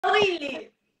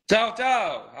Willie. Ciao,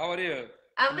 ciao. How are you?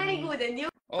 I'm very good, and you?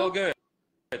 All good.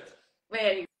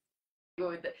 Very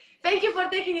good. Thank you for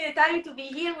taking the time to be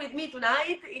here with me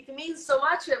tonight. It means so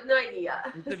much, you have no idea.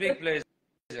 It's a big pleasure,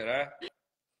 huh?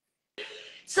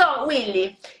 So,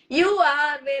 Willie, you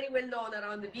are very well known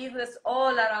around the business,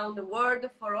 all around the world,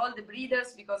 for all the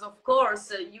breeders, because of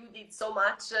course you did so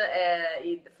much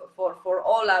for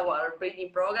all our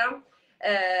breeding program.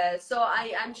 So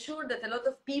I'm sure that a lot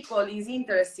of people is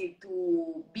interested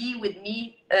to be with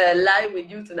me live with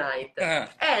you tonight.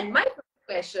 And my first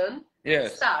question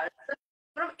starts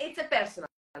from, it's a personal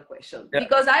question,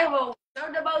 because I have always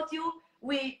heard about you,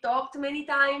 we talked many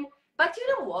times, but you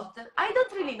know what? I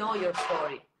don't really know your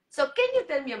story. So can you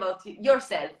tell me about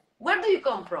yourself? Where do you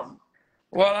come from?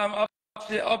 Well, I'm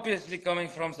obviously coming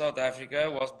from South Africa. I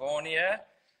was born here.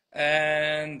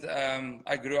 And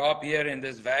I grew up here in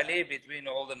this valley between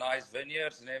all the nice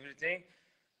vineyards and everything.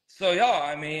 So yeah,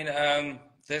 I mean,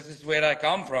 this is where I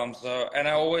come from. So, and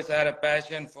I always had a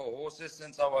passion for horses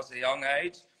since I was a young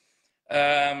age.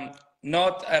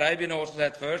 Not Arabian horses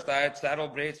at first. I had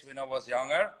saddlebreds when I was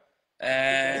younger.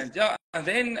 And yeah, and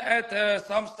then at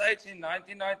some stage in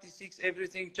 1996,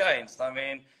 everything changed. I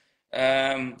mean,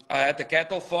 I had a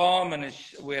cattle farm and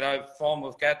where I farm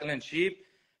with cattle and sheep.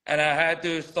 And I had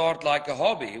to start like a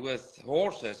hobby with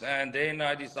horses. And then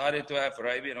I decided to have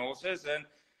Arabian horses.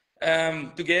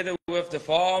 And together with the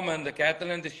farm and the cattle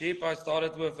and the sheep, I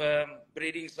started with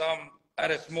breeding some,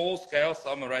 at a small scale,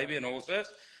 some Arabian horses.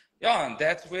 Yeah, and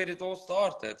that's where it all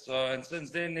started. So, and since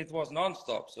then it was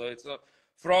non-stop. So it's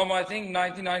from, I think,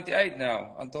 1998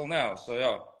 now, until now. So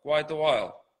yeah, quite a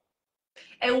while.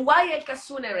 And why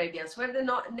Elkasun Arabians? Where did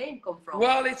the name come from?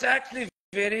 Well, it's actually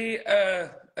very,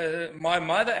 my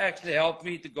mother actually helped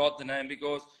me to get the name,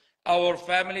 because our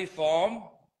family farm's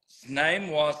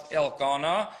name was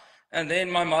Elkasun, and then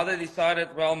my mother decided,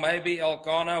 well, maybe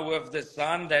Elkasun with the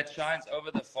sun that shines over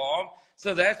the farm.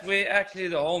 So that's where actually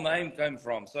the whole name came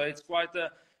from. So it's quite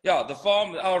a, yeah, the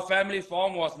farm, our family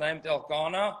farm was named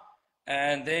Elkasun,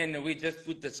 and then we just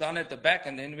put the sun at the back,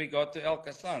 and then we got to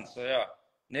Elkasun. So yeah,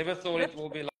 never thought it will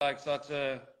be like such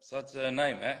a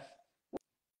name, eh?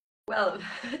 Well,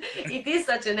 it is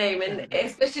such a name, and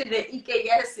especially the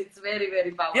𝐬𝐿𝐒, it's very,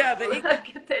 very powerful. Yeah, the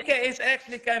𝐬𝐿𝐒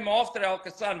actually came after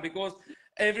Elkasun, because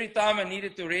every time I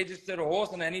needed to register a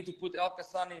horse and I need to put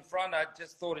Elkasun in front, I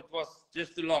just thought it was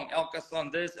just too long.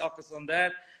 Elkasun this, Elkasun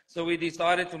that. So we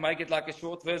decided to make it like a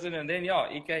short version, and then yeah,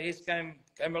 𝐬𝐿𝐒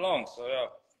came along. So yeah.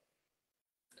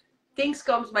 Things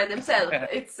comes by themselves.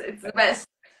 It's the best.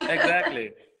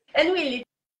 Exactly. And Willie,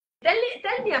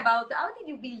 tell me about, how did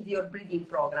you build your breeding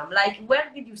program? Like,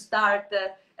 where did you start?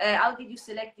 How did you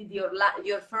select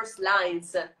your first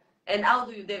lines? And how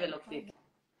do you develop it?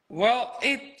 Well,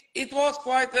 it was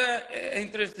quite an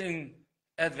interesting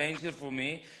adventure for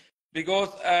me, because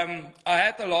I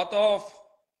had a lot of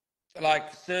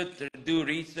like do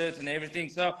research and everything.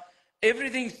 So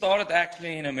everything started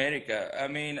actually in America. I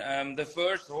mean, the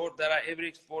first horse that I ever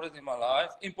exported in my life,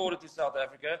 imported to South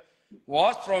Africa,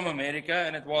 was from America,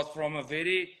 and it was from a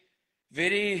very,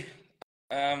 very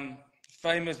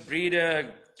famous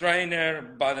breeder, trainer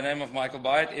by the name of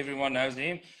𝐈𝐍𝐒. Everyone knows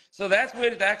him. So that's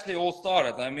where it actually all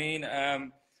started. I mean,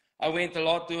 I went a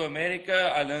lot to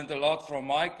America. I learned a lot from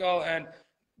Michael.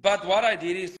 But what I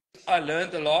did is I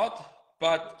learned a lot,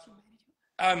 but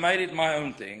I made it my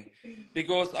own thing.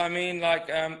 Because, I mean, like,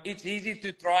 it's easy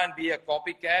to try and be a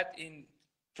copycat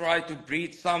try to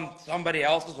breed somebody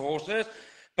else's horses.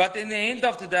 But in the end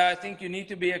of the day, I think you need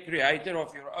to be a creator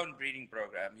of your own breeding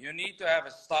program. You need to have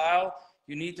a style.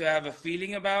 You need to have a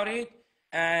feeling about it.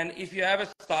 And if you have a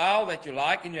style that you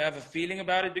like and you have a feeling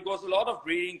about it, because a lot of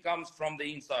breeding comes from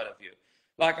the inside of you.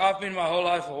 Like, I've been my whole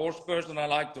life a horse person. I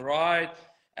like to ride.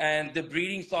 And the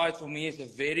breeding side for me is a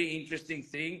very interesting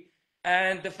thing.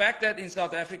 And the fact that in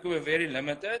South Africa we're very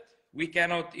limited, we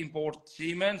cannot import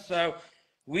semen. So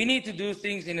we need to do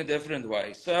things in a different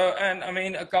way. So, and I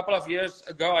mean, a couple of years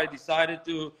ago, I decided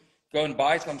to go and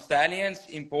buy some stallions,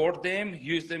 import them,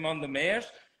 use them on the mares.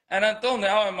 And until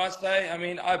now, I must say, I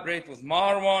mean, I bred with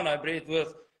Marwan, I bred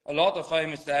with a lot of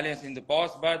famous stallions in the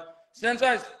past. But since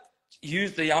I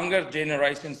used the younger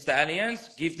generation stallions,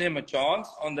 give them a chance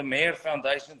on the mare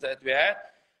foundations that we had,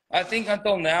 I think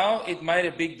until now, it made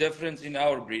a big difference in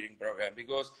our breeding program,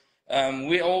 because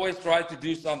we always try to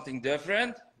do something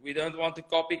different. We don't want to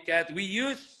copycat. We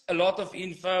use a lot of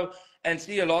info and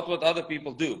see a lot what other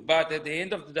people do. But at the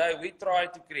end of the day, we try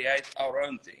to create our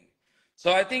own thing.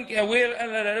 So I think we're a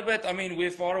little bit, I mean,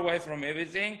 we're far away from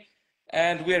everything,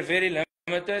 and we're very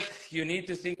limited. You need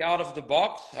to think out of the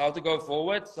box, how to go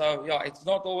forward. So yeah, it's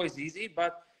not always easy,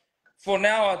 but for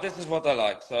now, this is what I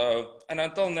like. So, and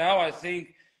until now, I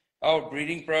think our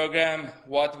breeding program,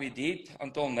 what we did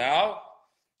until now,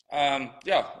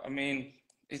 yeah, I mean,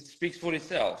 it speaks for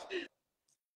itself.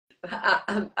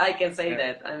 I can say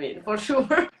that. I mean, for sure,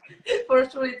 for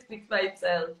sure, it speaks by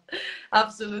itself.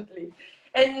 Absolutely.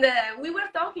 And we were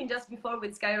talking just before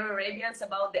with 𝐈𝐍𝐒 Arabians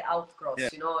about the outcross. Yeah.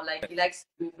 You know, like he likes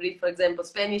to breed, for example,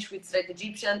 Spanish with straight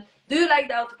Egyptian. Do you like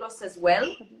the outcross as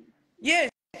well? Yes,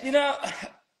 you know,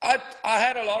 I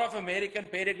had a lot of American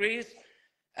pedigrees,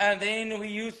 and then we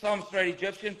used some straight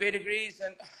Egyptian pedigrees,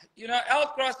 and you know,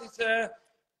 outcross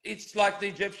it's like the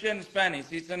Egyptian Spanish.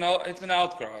 It's an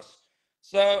outcross.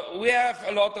 So we have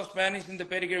a lot of Spanish in the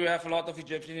pedigree. We have a lot of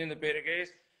Egyptian in the pedigrees.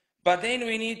 But then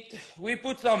we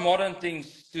put some modern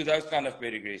things to those kind of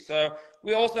pedigrees. So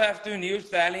we also have 2 new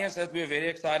stallions that we're very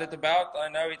excited about. I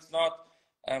know it's not,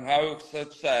 how should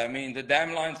I say, I mean, the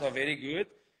dam lines are very good.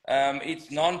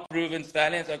 It's non-proven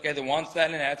stallions. Okay, the one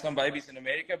stallion had some babies in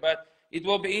America, but it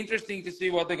will be interesting to see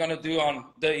what they're going to do on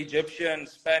the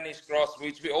Egyptian-Spanish cross,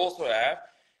 which we also have.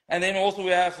 And then also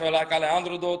we have like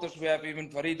Alejandro daughters, we have even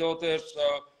Farid daughters. So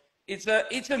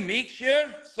it's a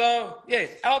mixture. So yes,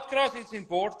 outcross is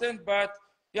important, but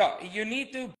yeah, you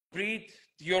need to breed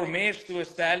your mares to a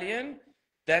stallion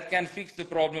that can fix the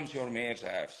problems your mares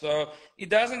have. So it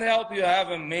doesn't help you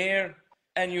have a mare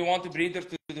and you want to breed her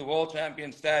to the world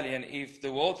champion stallion if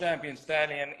the world champion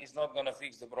stallion is not going to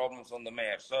fix the problems on the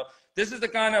mare. So this is the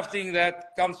kind of thing that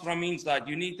comes from inside.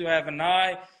 You need to have an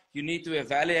eye, you need to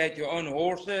evaluate your own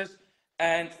horses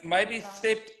and maybe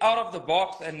step out of the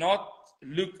box and not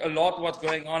look a lot what's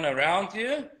going on around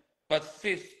you, but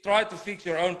try to fix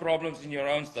your own problems in your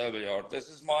own stable yard.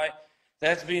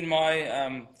 That's been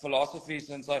my philosophy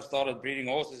since I've started breeding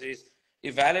horses, is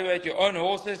evaluate your own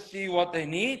horses, see what they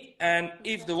need, and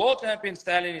if the world champion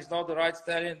stallion is not the right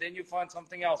stallion, then you find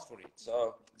something else for it.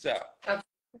 So yeah.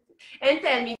 And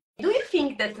tell me, do you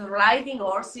think that riding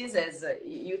horses, as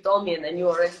you told me and you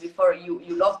already before,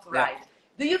 you love to ride,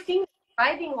 do you think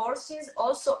riding horses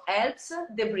also helps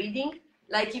the breeding?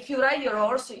 Like if you ride your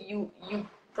horse, you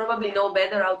probably know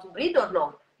better how to breed, or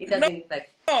no? It doesn't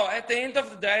affect. No, at the end of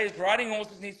the day, riding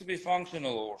horses needs to be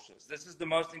functional horses. This is the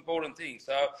most important thing.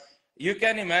 So you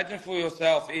can imagine for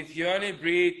yourself, if you only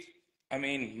breed, I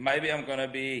mean, maybe I'm going to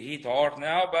be hit hard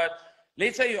now, but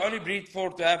let's say you only breed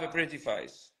to have a pretty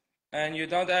face and you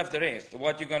don't have the rest.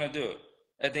 What you're going to do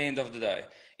at the end of the day?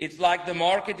 It's like the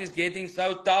market is getting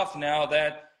so tough now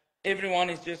that everyone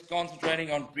is just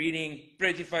concentrating on breeding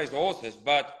pretty face horses.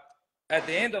 But at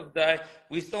the end of the day,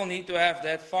 we still need to have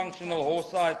that functional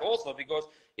horse side also, because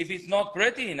if it's not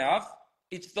pretty enough,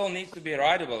 it still needs to be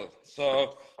rideable.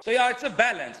 So yeah, it's a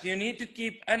balance. You need to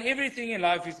keep, and everything in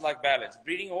life is like balance.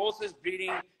 Breeding horses,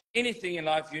 breeding anything in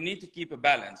life, you need to keep a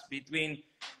balance between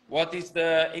what is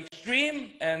the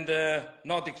extreme and the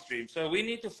not extreme. So we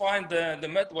need to find the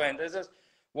midway, and this is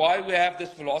why we have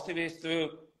this philosophy, is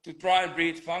to try and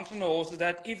breed functional horses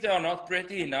that if they are not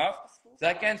pretty enough,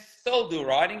 they can still do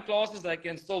riding classes, they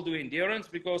can still do endurance,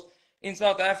 because in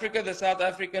South Africa, the South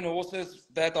African horses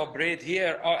that are bred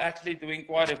here are actually doing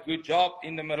quite a good job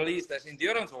in the Middle East as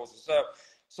endurance horses.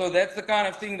 So that's the kind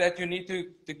of thing that you need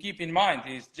to keep in mind,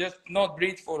 is just not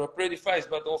breed for a pretty face,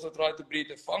 but also try to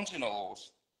breed a functional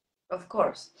horse. Of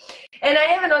course. And I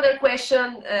have another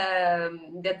question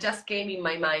that just came in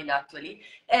my mind, actually.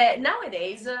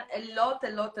 Nowadays, a lot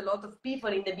of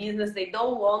people in the business, they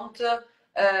don't want to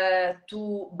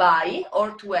buy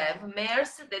or to have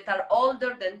mares that are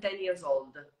older than 10 years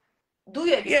old. Do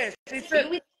you agree? Yes,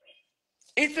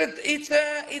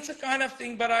 it's a kind of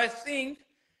thing, but I think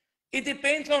it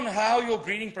depends on how your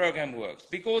breeding program works,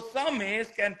 because some mares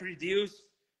can produce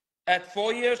at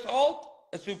 4 years old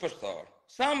a superstar.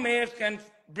 Some mares can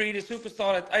breed a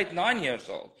superstar at 8, 9 years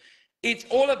old. It's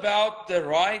all about the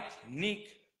right nick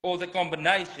or the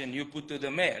combination you put to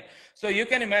the mare. So you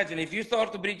can imagine, if you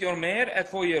start to breed your mare at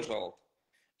 4 years old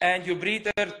and you breed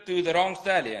her to the wrong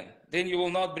stallion, then you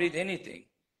will not breed anything.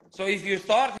 So if you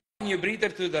start and you breed her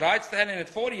to the right stallion at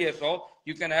 4 years old,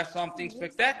 you can have something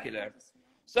spectacular.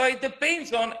 So it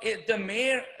depends on the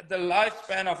mare, the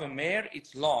lifespan of a mare,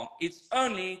 it's long. It's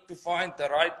only to find the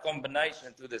right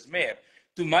combination to this mare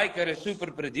to make her a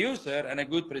super producer and a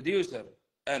good producer,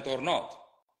 and or not.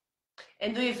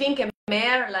 And do you think a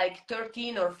mare like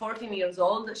 13 or 14 years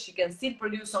old, she can still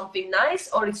produce something nice,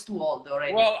 or it's too old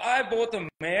already? Well, I bought a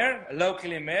mare, a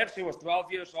locally mare. She was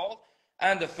 12 years old,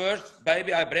 and the first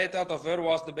baby I bred out of her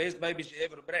was the best baby she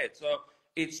ever bred. So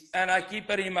and I keep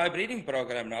her in my breeding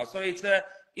program now. So it's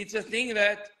a thing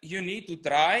that you need to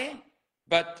try,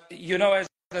 but you know, as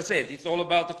I said, it's all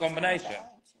about the combination.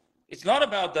 It's not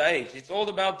about the age, it's all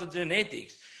about the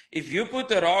genetics. if you put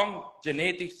the wrong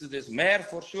genetics to this mare,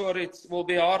 for sure it will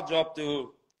be our job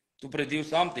to produce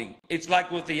something. It's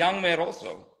like with the young mare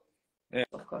also. Yeah.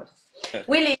 Of course.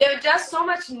 Willie, you have just so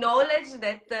much knowledge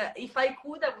that if I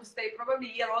could, I would stay probably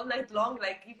here all night long,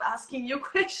 like keep asking you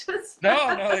questions. No,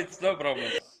 it's no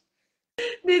problem.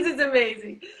 This is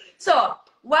amazing. So,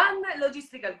 one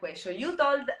logistical question. You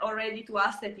told already to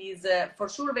us that is for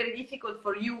sure very difficult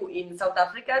for you in South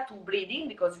Africa to breeding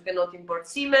because you cannot import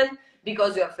semen,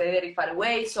 because you are very far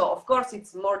away. So, of course,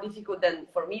 it's more difficult than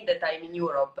for me that I'm in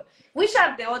Europe. Which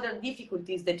are the other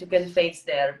difficulties that you can face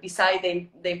there besides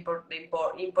the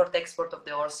import-export of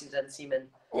the horses and semen?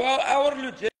 Well, our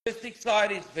logistics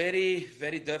side is very,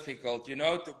 very difficult. You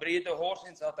know, to breed a horse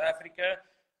in South Africa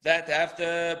that have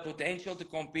the potential to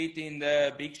compete in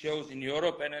the big shows in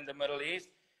Europe and in the Middle East,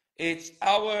 it's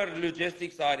our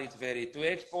logistics side is to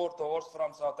export a horse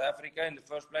from South Africa in the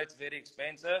first place, very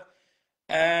expensive.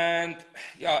 And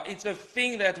yeah, it's a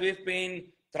thing that we've been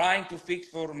trying to fix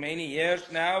for many years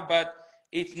now, but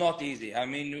it's not easy. I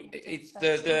mean, it's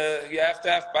you have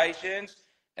to have patience,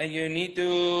 and you need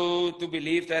to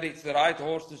believe that it's the right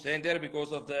horse to send there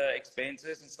because of the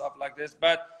expenses and stuff like this.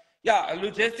 But yeah,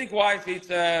 logistic-wise,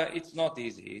 it's not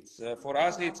easy. It's for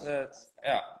us,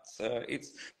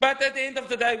 But at the end of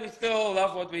the day, we still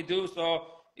love what we do, so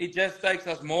it just takes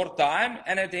us more time.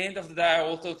 And at the end of the day, I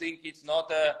also think it's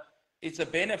a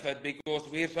benefit because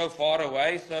we're so far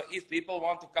away. So if people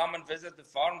want to come and visit the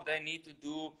farm,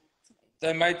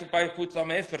 they might put some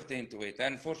effort into it.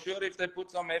 And for sure, if they put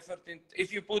some effort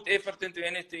if you put effort into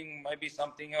anything, maybe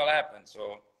something will happen.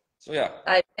 So yeah.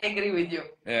 I agree with you.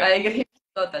 Yeah. I agree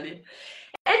totally.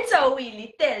 And so,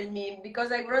 Willie, tell me,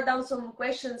 because I wrote down some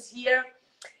questions here,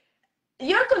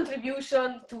 your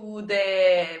contribution to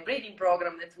the breeding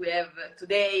program that we have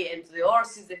today and to the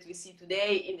horses that we see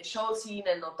today in the show scene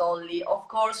and not only, of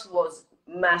course, was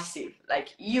massive, like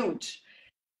huge.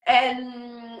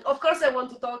 And of course, I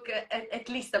want to talk at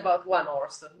least about one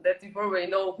horse that you probably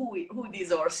know who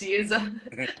this horse is.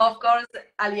 Of course,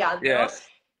 Alejandro. Yes.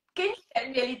 Can you tell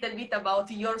me a little bit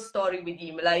about your story with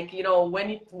him? Like, you know, when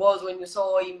you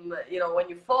saw him, you know, when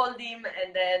you foaled him,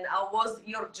 and then how was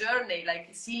your journey, like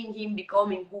seeing him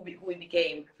becoming who he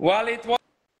became? Well, it was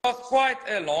quite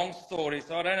a long story,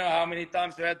 so I don't know how many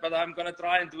times you had, but I'm going to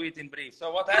try and do it in brief.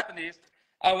 So what happened is,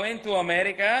 I went to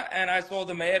America and I saw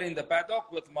the mare in the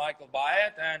paddock with Michael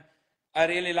Byatt, and I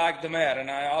really liked the mare.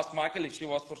 And I asked Michael if she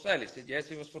was for sale. He said yes,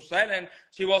 she was for sale, and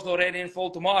she was already in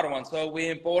foal tomorrow. And so we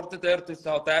imported her to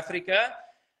South Africa,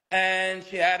 and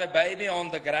she had a baby on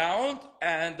the ground,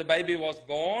 and the baby was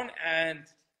born. And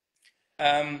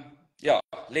yeah,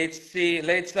 let's say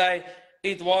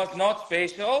it was not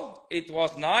special. It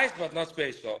was nice, but not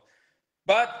special.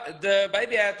 But the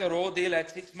baby had a raw deal.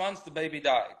 At 6 months, the baby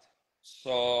died.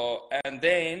 So, and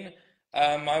then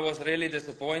I was really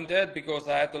disappointed because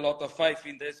I had a lot of faith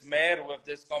in this mare with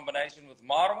this combination with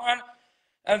Marwan.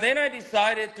 And then I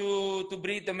decided to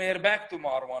breed the mare back to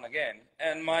Marwan again.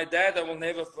 And my dad, I will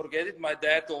never forget it, my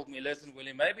dad told me, listen,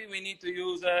 Willie, maybe we need to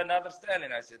use another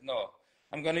stallion. I said, no,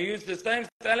 I'm going to use the same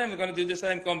stallion, we're going to do the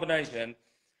same combination.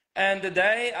 And the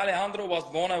day Alejandro was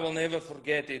born, I will never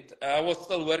forget it. I was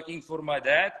still working for my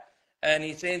dad, and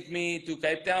he sent me to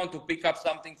Cape Town to pick up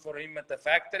something for him at the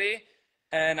factory.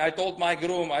 And I told my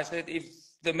groom, I said, if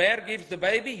the mare gives the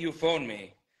baby, you phone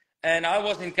me. And I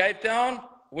was in Cape Town.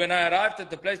 When I arrived at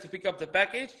the place to pick up the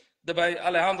package,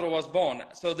 Alejandro was born.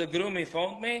 So the groom, he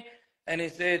phoned me, and he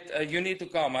said, you need to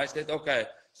come. I said, okay.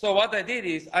 So what I did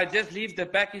is, I just leave the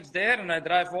package there, and I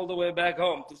drive all the way back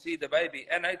home to see the baby.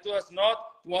 And it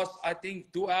was I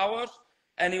think 2 hours,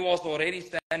 and he was already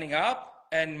standing up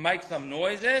and make some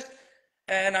noises.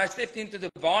 And I stepped into the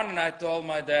barn and I told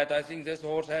my dad, I think this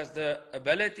horse has the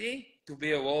ability to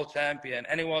be a world champion.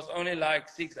 And he was only like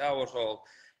 6 hours old.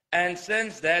 And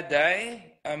since that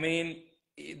day, I mean,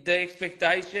 the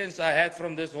expectations I had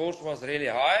from this horse was really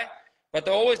high. But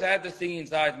I always had this thing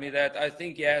inside me that I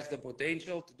think he has the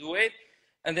potential to do it.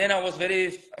 And then I was very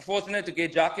fortunate to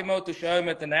get 𝐷𝐿𝐒 to show him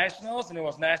at the Nationals. And he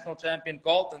was national champion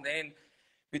colt. And then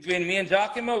between me and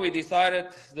𝐷𝐿𝐒, we decided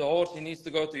the horse, he needs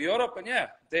to go to Europe. And yeah,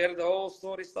 there the whole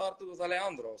story started with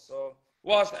Alejandro. So,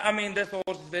 this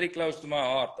horse is very close to my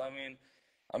heart.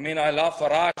 I mean, I love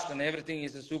Farage and everything.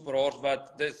 He's a super horse.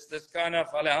 But this kind of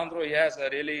Alejandro, he has a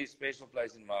really special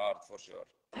place in my heart, for sure.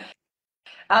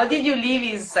 How did you live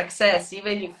his success,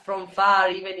 even if from far,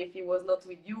 even if he was not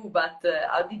with you, but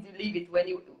how did you live it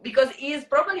because he is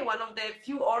probably one of the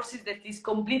few horses that is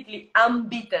completely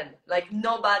unbeaten, like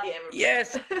nobody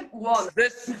ever won.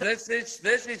 This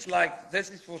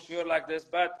is for sure like this,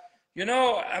 but you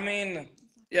know, I mean,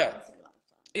 yeah.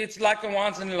 it's like a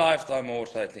once in a lifetime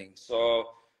horse, I think. So,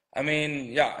 I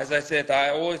mean, yeah, as I said, I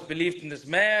always believed in this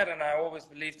mare and I always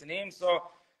believed in him. So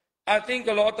I think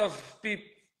a lot of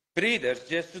breeders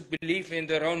just should believe in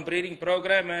their own breeding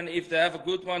program. And if they have a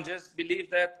good one, just believe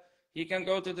that he can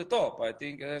go to the top. I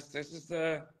think this is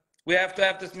we have to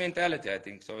have this mentality, I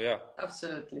think. So, yeah.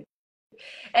 Absolutely.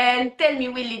 And tell me,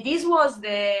 Willie, this was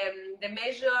the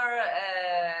major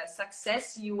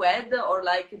success you had, or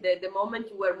like the moment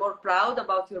you were more proud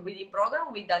about your breeding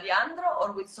program with Alejandro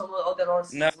or with some other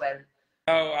horses as well?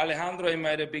 No, Alejandro, he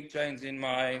made a big change in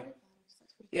my...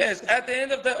 Yes, at the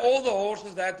end of all the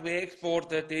horses that we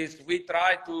exported is we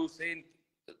try to send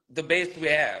the best we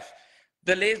have.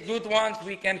 The less good ones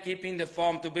we can keep in the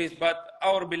farm to best, but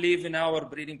our belief in our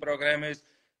breeding program is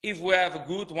if we have a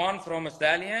good one from a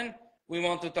stallion, we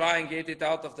want to try and get it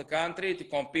out of the country to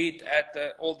compete at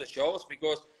all the shows,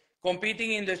 because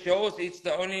competing in the shows, it's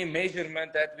the only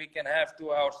measurement that we can have to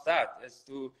our stud, is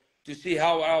to see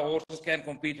how our horses can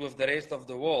compete with the rest of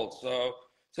the world.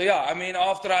 So yeah, I mean,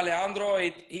 after Alejandro,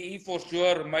 he for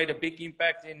sure made a big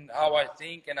impact in how I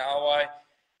think and how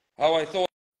I thought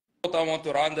I want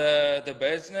to run the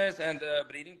business and the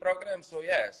breeding program. So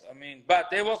yes, I mean, but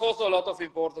there was also a lot of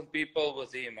important people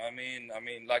with him. I mean,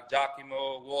 like 𝐷𝐿𝐒𝐒,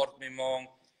 𝐼𝐻𝐻.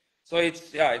 So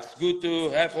it's good to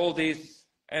have all these,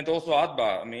 and also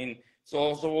𝐷𝐿𝐒𝐒. I mean, it's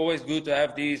also always good to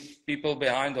have these people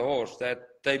behind the horse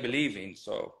that they believe in.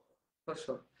 So for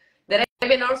sure. The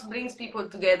Arabian horse brings people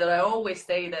together. I always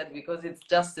say that because it's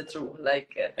just the truth.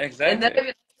 Like exactly. And the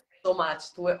Arabian so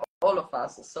much to all of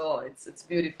us. So it's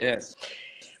beautiful. Yes.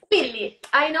 Willie,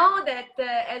 I know that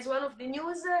as one of the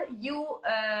news, you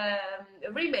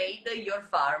remade your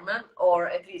farm, or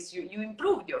at least you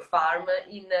improved your farm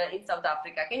in South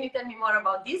Africa. Can you tell me more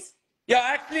about this? Yeah,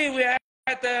 actually, we're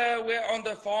on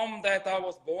the farm that I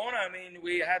was born. I mean,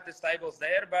 we had the stables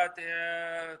there, but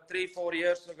 3-4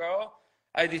 years ago,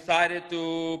 I decided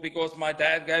to, because my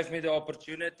dad gave me the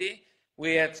opportunity.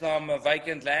 We had some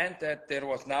vacant land that there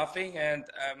was nothing, and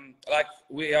like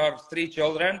we are 3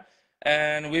 children.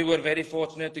 And we were very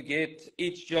fortunate to get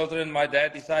each children. My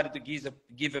dad decided to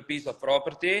give a piece of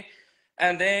property.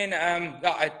 And then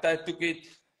I took it,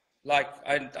 like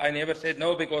I never said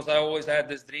no, because I always had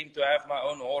this dream to have my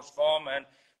own horse farm and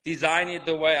design it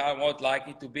the way I would like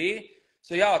it to be.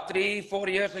 So yeah,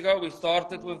 3-4 years ago, we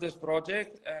started with this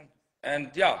project.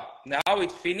 And yeah, now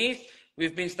it's finished.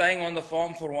 We've been staying on the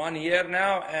farm for 1 year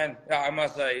now. And yeah, I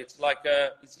must say, it's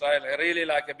really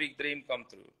like a big dream come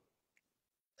true.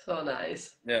 So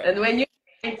nice. Yeah. And when you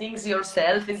do things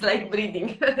yourself, it's like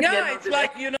breathing. Yeah, it's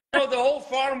like, you know, the whole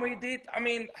farm we did. I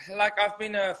mean, like I've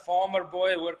been a farmer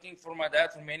boy working for my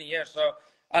dad for many years. So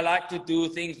I like to do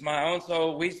things my own.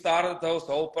 So we started those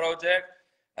whole project.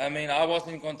 I mean, I was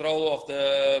in control of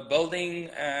the building,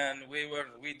 and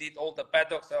we did all the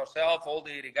paddocks ourselves, all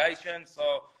the irrigation.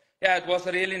 So yeah, it was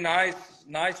a really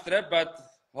nice trip, but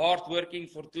hard working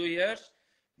for 2 years.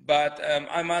 But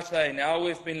I must say, now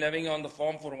we've been living on the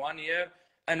farm for 1 year,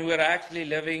 and we're actually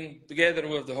living together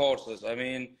with the horses. I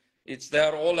mean,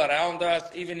 they're all around us.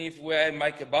 Even if we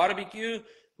make a barbecue,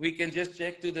 we can just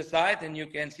check to the side, and you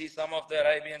can see some of the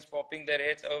Arabians popping their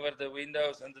heads over the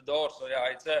windows and the doors. So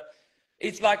yeah,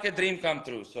 it's like a dream come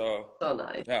true. So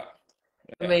nice. Yeah.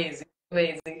 Amazing.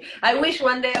 I wish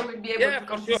one day I would be able to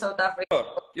come to South Africa. Sure.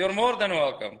 You're more than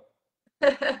welcome.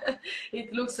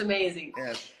 It looks amazing.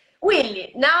 Yes.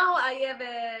 Willie, now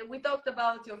we talked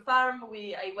about your farm.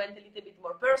 I went a little bit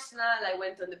more personal. I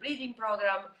went on the breeding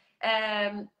program.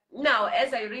 Now,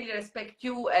 as I really respect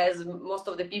you, as most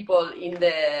of the people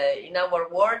in our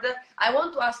world, I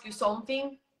want to ask you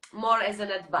something more as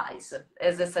an advice,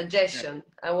 as a suggestion.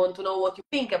 Yeah. I want to know what you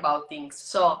think about things.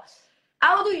 So,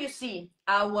 how do you see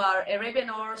our Arabian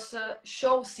horse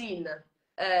show scene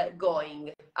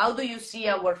going? How do you see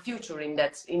our future in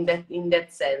that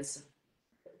sense?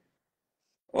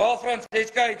 Well,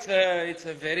 Francesca, it's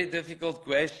a very difficult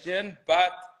question,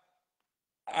 but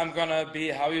I'm gonna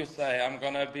be, I'm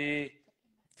gonna be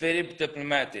very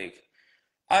diplomatic.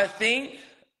 I think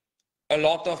a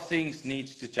lot of things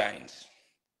needs to change,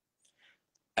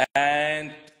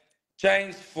 and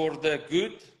change for the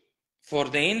good, for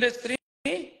the industry,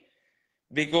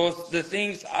 because the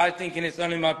things, I think, and it's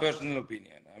only my personal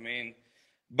opinion, I mean,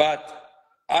 but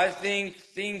I think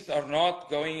things are not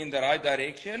going in the right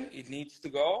direction. It needs to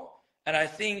go. And I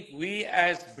think we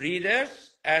as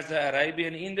breeders, as the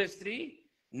Arabian industry,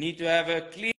 need to have a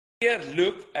clear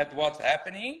look at what's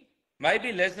happening.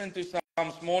 Maybe listen to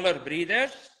some smaller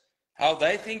breeders, how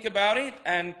they think about it.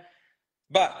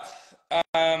 But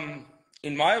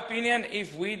in my opinion,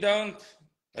 if we don't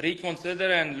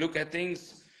reconsider and look at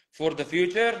things for the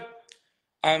future,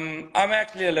 I'm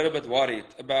actually a little bit worried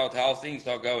about how things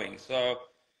are going. So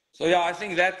yeah, I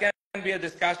think that can be a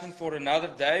discussion for another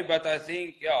day. But I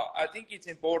think it's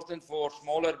important for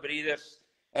smaller breeders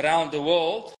around the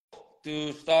world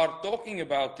to start talking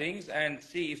about things and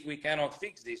see if we cannot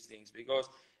fix these things. Because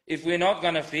if we're not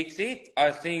going to fix it,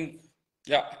 I think,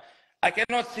 I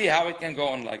cannot see how it can go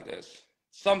on like this.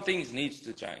 Some things needs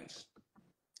to change.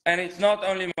 And it's not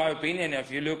only my opinion.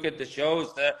 If you look at the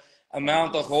shows, the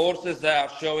amount of horses they are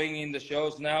showing in the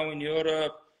shows now in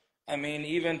Europe, I mean,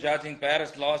 even judging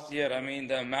Paris last year, I mean,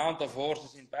 the amount of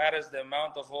horses in Paris, the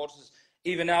amount of horses,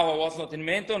 even now I was not in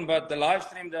Menton, but the live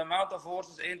stream, the amount of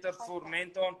horses entered for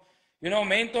Menton. You know,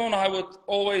 Menton I would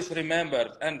always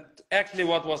remember. And actually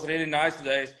what was really nice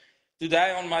today is,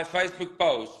 today on my Facebook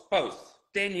post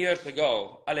 10 years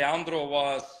ago, Alejandro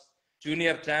was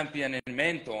junior champion in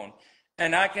Menton.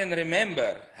 And I can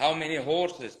remember how many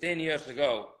horses 10 years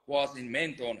ago was in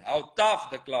Menton, how tough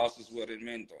the classes were in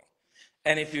Menton.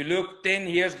 And if you look 10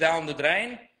 years down the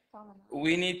drain,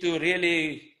 we need to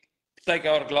really take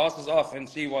our glasses off and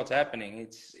see what's happening.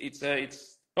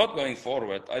 It's not going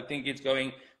forward. I think it's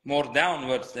going more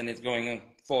downwards than it's going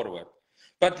forward.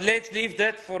 But let's leave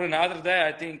that for another day.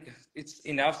 I think it's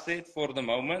enough said for the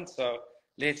moment. So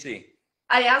let's see.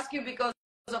 I ask you because,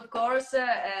 of course,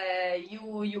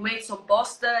 you made some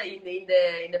posts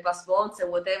in the past months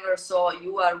and whatever, so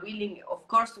you are willing, of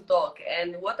course, to talk.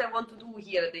 And what I want to do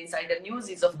here at the Insider News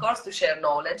is, of course, to share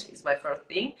knowledge, is my first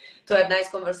thing, to have nice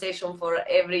conversation for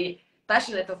every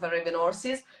passionate of Arabian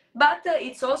horses. But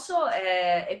it's also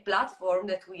a platform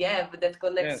that we have that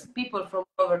connects people from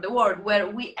all over the world, where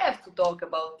we have to talk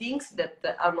about things that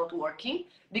are not working,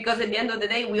 because at the end of the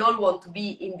day, we all want to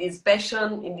be in this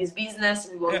passion, in this business.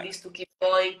 We want this to keep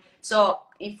going. So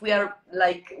if we are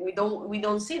like, we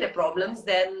don't see the problems,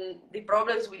 then the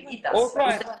problems will eat us.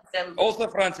 Also,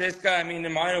 Francesca, I mean,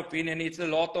 in my opinion, it's a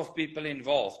lot of people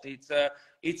involved. It's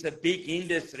a big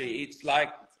industry. It's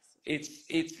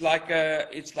like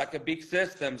a big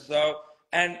system. So,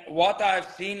 and what I've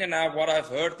seen and what I've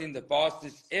heard in the past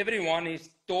is everyone is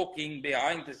talking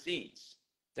behind the scenes.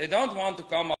 They don't want to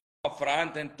come up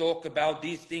front and talk about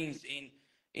these things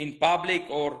in public,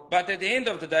 but at the end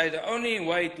of the day, the only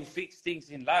way to fix things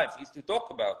in life is to talk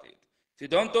about it. If you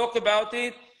don't talk about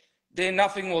it, then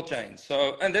nothing will change.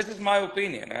 So, and this is my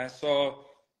opinion. So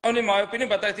only my opinion,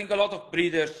 but I think a lot of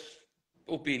breeders'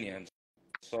 opinions.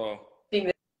 So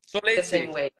let's see.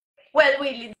 Way. Well,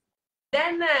 Willie,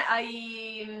 then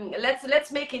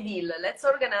let's make a deal. Let's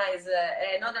organize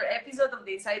another episode of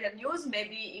the Insider News,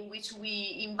 maybe in which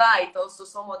we invite also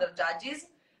some other judges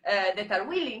that are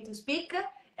willing to speak,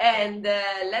 and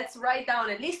let's write down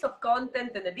a list of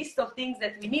content and a list of things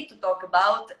that we need to talk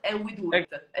about, and we do it.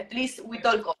 At least we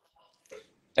talk.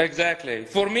 Exactly.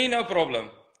 For me, no problem.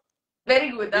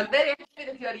 Very good. I'm very happy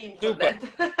that you are into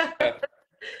that.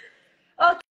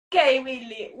 Okay,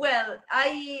 Willie. Well,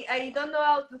 I don't know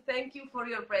how to thank you for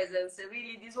your presence.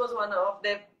 Really, this was one of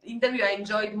the interviews I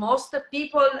enjoyed most.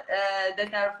 People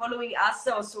that are following us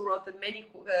also wrote many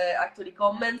actually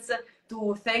comments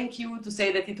to thank you, to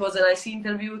say that it was a nice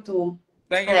interview.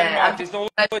 Thank you very much. It's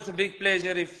always a big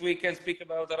pleasure if we can speak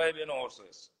about Arabian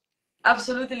horses.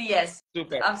 Absolutely, yes.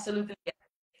 Super. Absolutely, yes.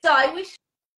 So I wish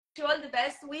you all the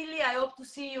best, Willie. I hope to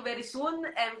see you very soon,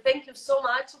 and thank you so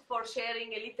much for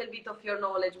sharing a little bit of your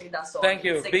knowledge with us all. Thank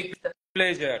you. Big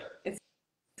pleasure. It's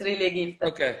really a gift.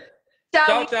 Okay.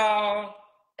 Ciao. Ciao.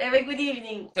 Have a good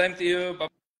evening. Same to you. Bye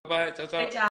bye. Ciao. Ciao.